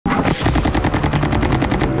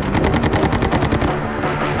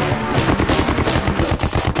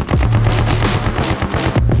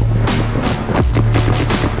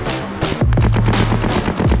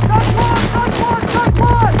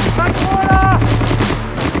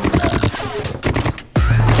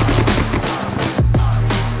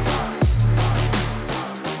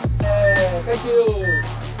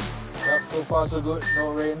also good,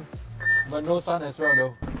 no rain, but no sun as well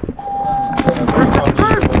though.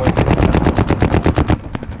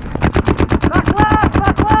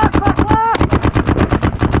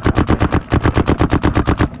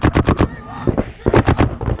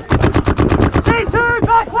 G2,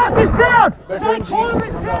 back left is down! Veteran G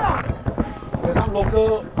is down. There's some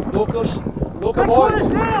local boys.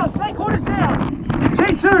 Snake quarters down!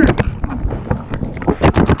 G2!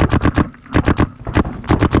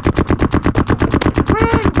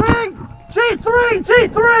 Ring!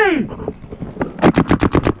 G3!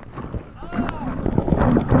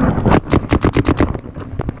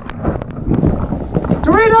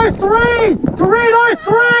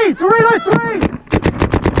 Dorito 3!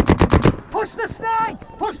 Push the snake!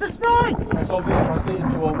 I saw this translate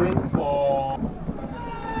into a win for...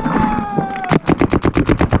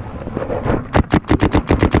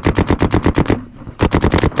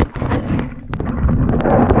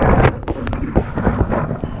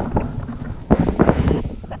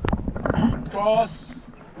 Cross.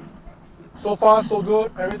 So far so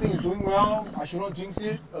good, everything is doing well. I should not jinx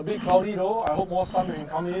it. A bit cloudy though, I hope more sun can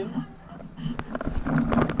come in.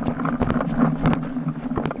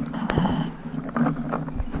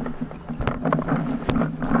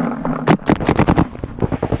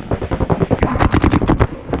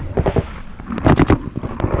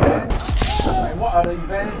 And what are the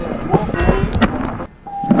events that's worth doing?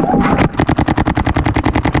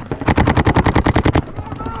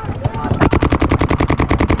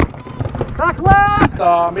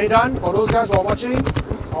 Medan, for those guys who are watching,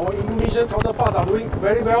 our Indonesian counterparts are doing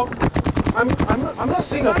very well. I'm not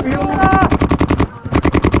seeing a few.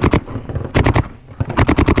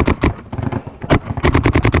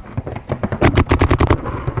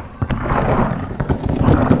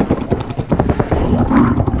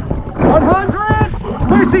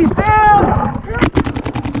 Lucy's down!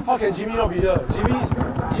 How can Jimmy not be here? Jimmy,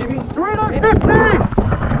 Dorito 50!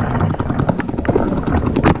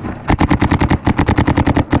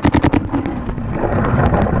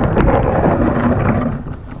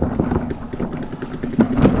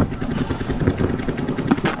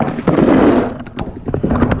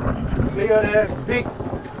 There, big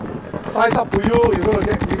size up to you. You're gonna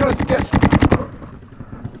get.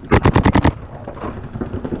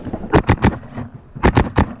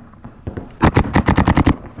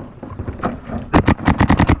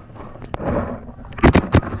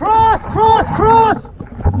 Cross!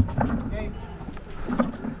 Okay.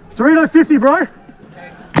 Dorito 50, bro. Okay.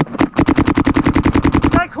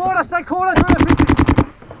 Stay quarter, Dorito 50.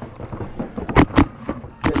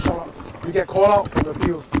 Get shot up. You get called out from the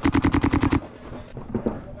field.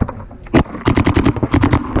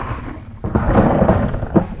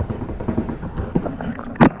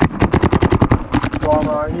 From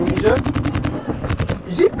Indonesia.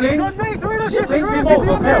 Is he playing? Is he playing paintball with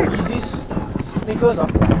a pair of Yeezys sneakers?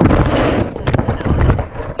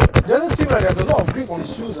 It doesn't seem like there's a lot of grip on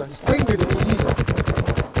his shoes. He's playing with the Yeezys.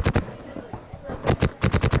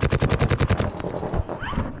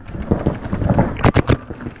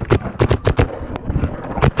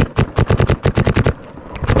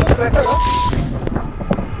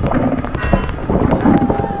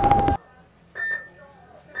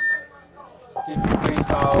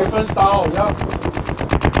 Different style, yeah.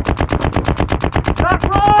 Back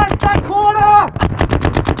right, back corner!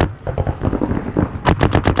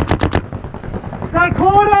 Stay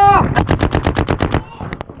corner!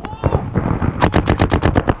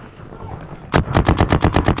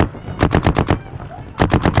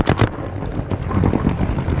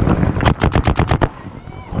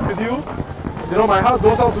 With you know, my heart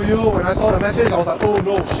goes out to you. When I saw the message, I was like, oh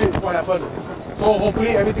no, shit, what happened? So hopefully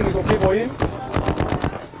everything is okay for him.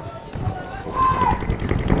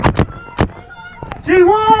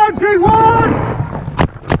 G1!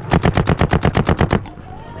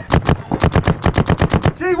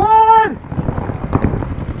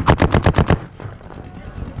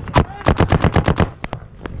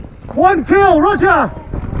 One kill, Roger!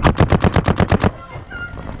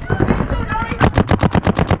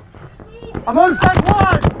 I'm on step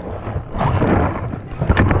one!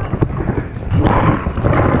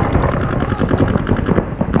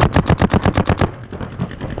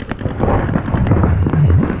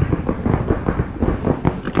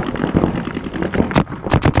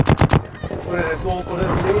 There's no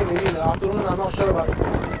further delay, maybe in the afternoon, I'm not sure, but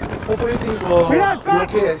hopefully things will be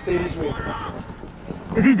okay and stay this way.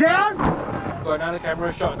 Is he down? Got another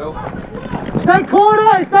camera shot though. Stay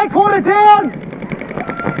corner down!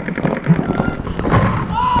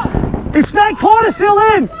 Is snake corner still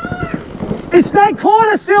in?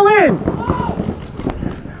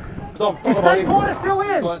 Dom, talk Is about snake it. corner still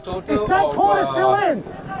in? Got a total Is snake of, corner still in?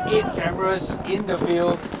 8 cameras in the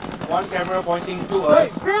field, 1 camera pointing to Wait,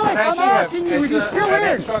 us. Felix, And I'm actually have asking you, is he still an in?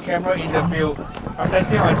 extra camera in the field. I'm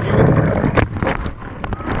testing on you.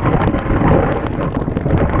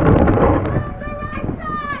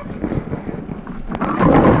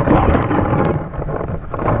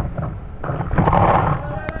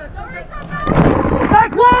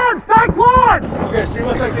 Snake one! Snake one! Okay,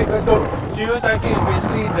 streamer sidekick, let's go. Geo Cycling is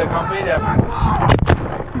basically the company that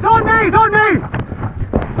He's on me! He's on me!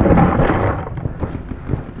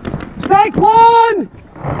 Snake one!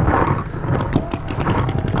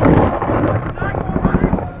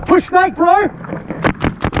 Push snake, bro!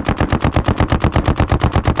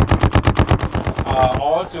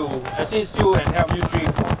 all to assist you and help you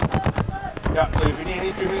stream. Yeah, so if you need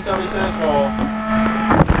any streaming services for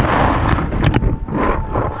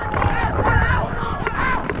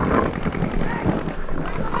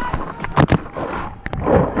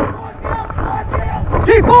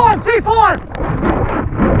G5! G5!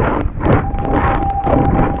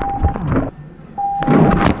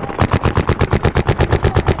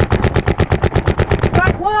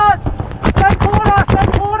 Snake one! Snake corner!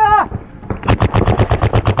 Snake corner!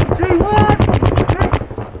 G1!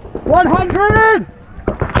 100!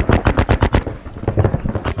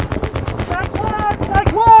 Snake one!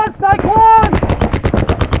 Snake one! Snake one!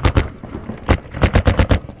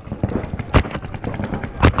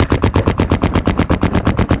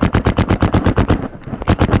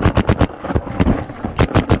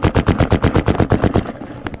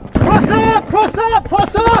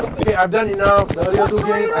 Cross up! Okay, I've done enough. The earlier 2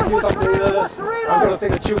 games, I killed some players. I'm gonna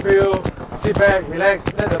take a chill pill, sit back, relax,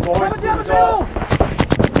 let the boys do the job.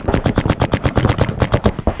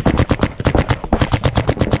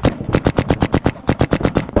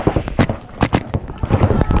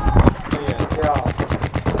 Yeah.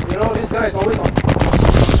 You know, this guy is always on.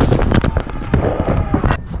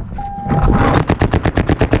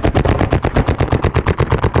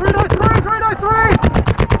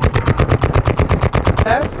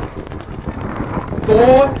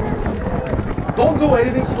 Don't do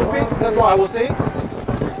anything stupid, that's what I will say.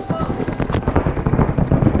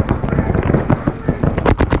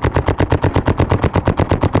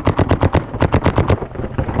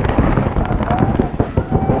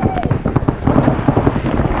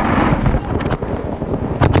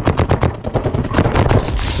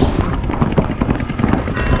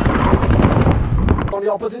 On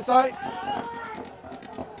the opposite side.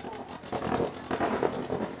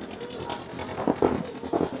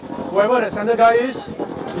 Whoever that center guy is,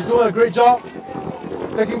 he's doing a great job.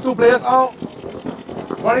 Taking 2 players out.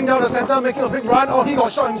 Running down the center, making a big run. Oh, he got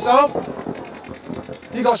shot himself.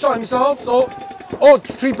 He got shot himself. So, oh,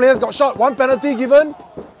 3 players got shot. 1 penalty given.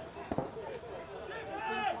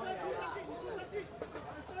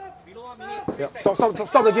 Yeah. Stop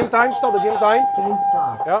the game time. Stop the game time.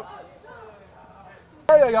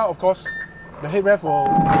 Yeah, of course. The head ref will,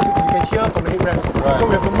 you can hear from the head ref. Right. So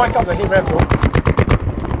we have to mic up the head ref though.